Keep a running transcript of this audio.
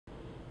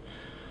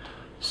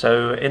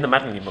So in the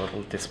Madingley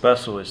model,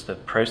 dispersal is the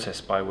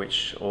process by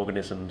which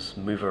organisms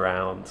move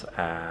around,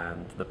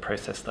 and the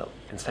process that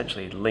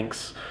essentially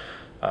links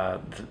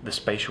the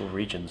spatial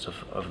regions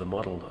of the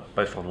model,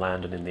 both on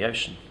land and in the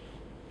ocean.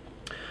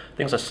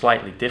 Things are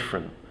slightly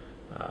different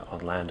on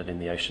land and in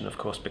the ocean, of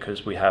course,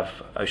 because we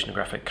have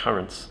oceanographic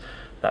currents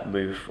that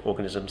move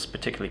organisms,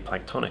 particularly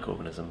planktonic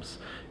organisms,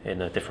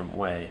 in a different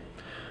way.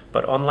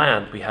 But on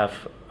land, we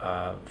have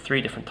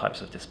three different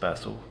types of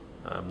dispersal.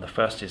 The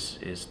first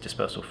is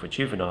dispersal for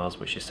juveniles,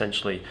 which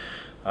essentially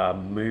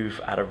move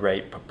at a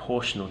rate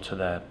proportional to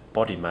their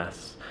body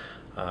mass.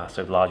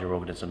 So larger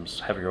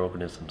organisms, heavier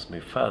organisms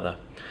move further,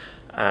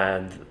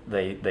 and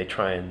they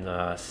try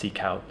and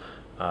seek out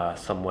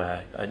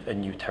somewhere, a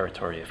new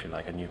territory, if you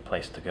like, a new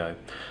place to go.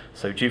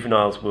 So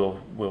juveniles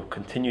will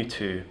continue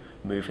to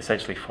move,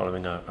 essentially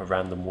following a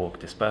random walk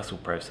dispersal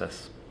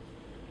process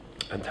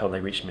until they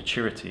reach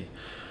maturity.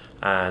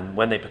 And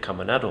when they become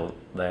an adult,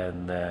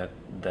 then their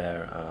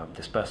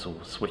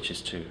dispersal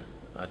switches to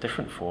a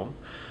different form,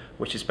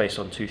 which is based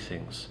on two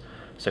things.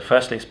 So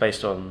firstly, it's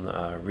based on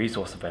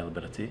resource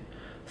availability.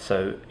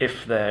 So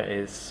if there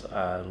is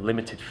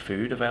limited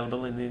food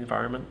available in the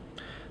environment,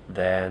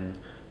 then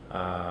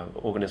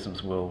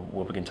organisms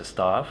will begin to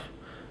starve,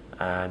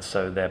 and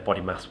so their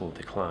body mass will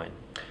decline.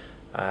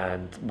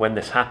 And when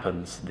this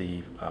happens,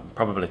 the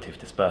probability of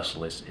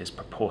dispersal is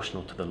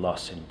proportional to the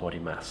loss in body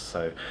mass.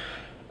 So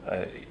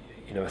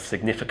a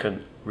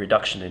significant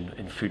reduction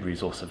in food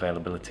resource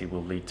availability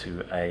will lead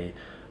to a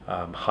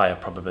higher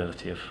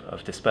probability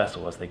of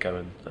dispersal as they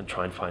go and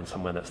try and find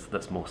somewhere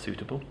that's more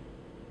suitable.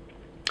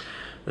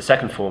 The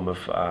second form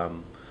of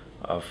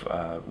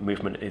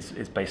movement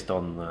is based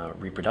on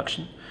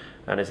reproduction,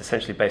 and is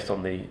essentially based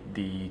on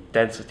the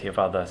density of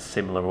other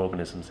similar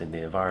organisms in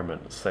the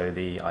environment. So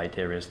the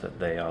idea is that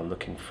they are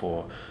looking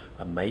for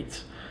a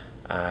mate,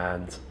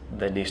 and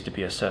there needs to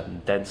be a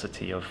certain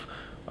density of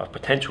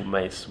potential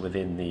mates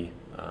within the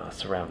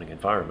surrounding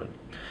environment.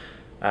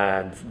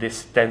 And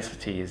this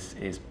density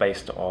is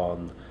based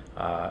on,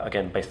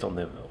 again, based on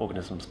the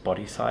organism's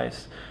body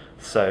size.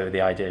 So the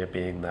idea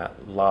being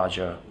that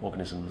larger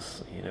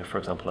organisms, for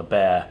example, a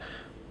bear,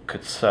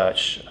 could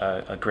search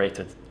a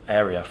greater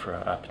area for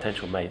a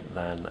potential mate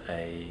than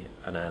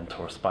an ant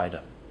or a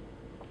spider.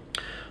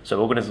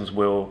 So organisms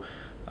will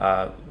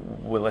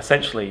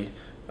essentially,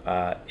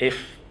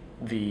 if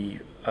the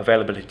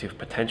availability of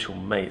potential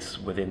mates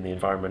within the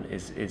environment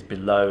is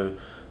below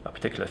a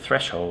particular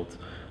threshold,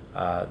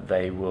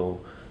 they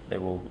will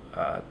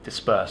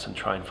disperse and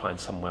try and find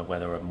somewhere where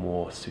there are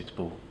more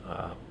suitable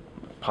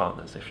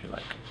partners, if you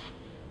like.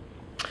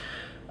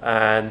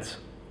 And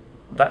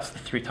that's the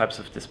three types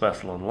of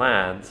dispersal on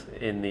land.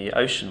 In the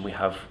ocean, we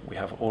have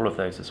all of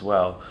those as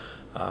well,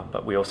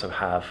 but we also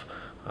have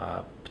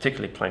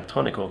particularly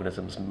planktonic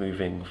organisms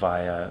moving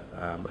via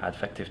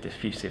advective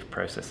diffusive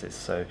processes,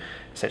 so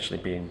essentially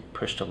being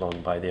pushed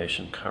along by the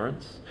ocean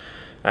currents.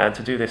 And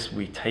to do this,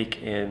 we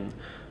take in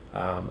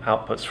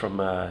outputs from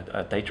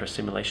a data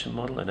assimilation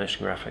model, an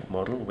oceanographic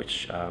model,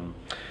 which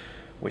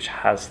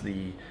has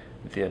the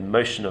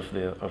motion of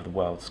the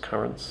world's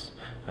currents,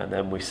 and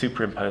then we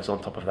superimpose on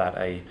top of that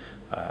a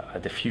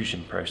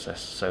diffusion process,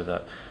 so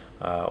that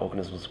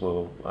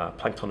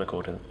planktonic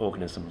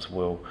organisms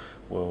will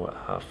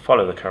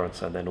follow the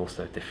currents and then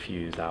also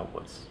diffuse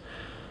outwards.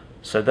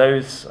 So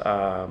those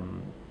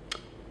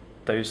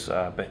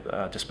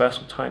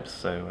dispersal types,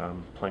 so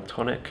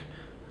planktonic,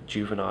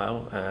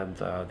 juvenile, and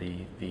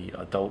the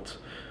adult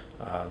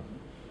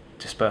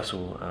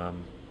dispersal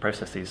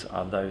processes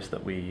are those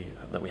that we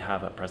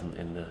have at present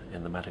in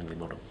the Madingley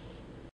model.